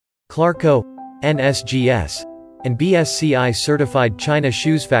Clarco, NSGS, and BSCI certified China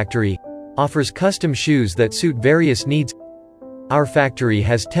Shoes Factory, offers custom shoes that suit various needs. Our factory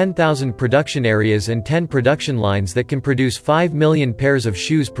has 10,000 production areas and 10 production lines that can produce 5 million pairs of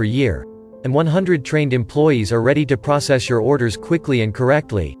shoes per year, and 100 trained employees are ready to process your orders quickly and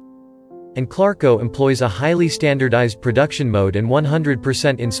correctly. And Clarco employs a highly standardized production mode and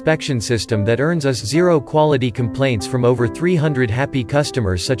 100% inspection system that earns us zero quality complaints from over 300 happy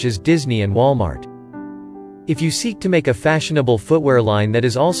customers such as Disney and Walmart. If you seek to make a fashionable footwear line that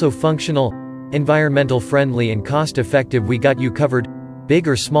is also functional, environmental friendly and cost effective, we got you covered, big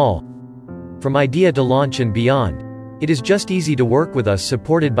or small. From idea to launch and beyond, it is just easy to work with us,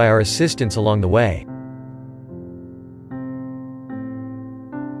 supported by our assistants along the way.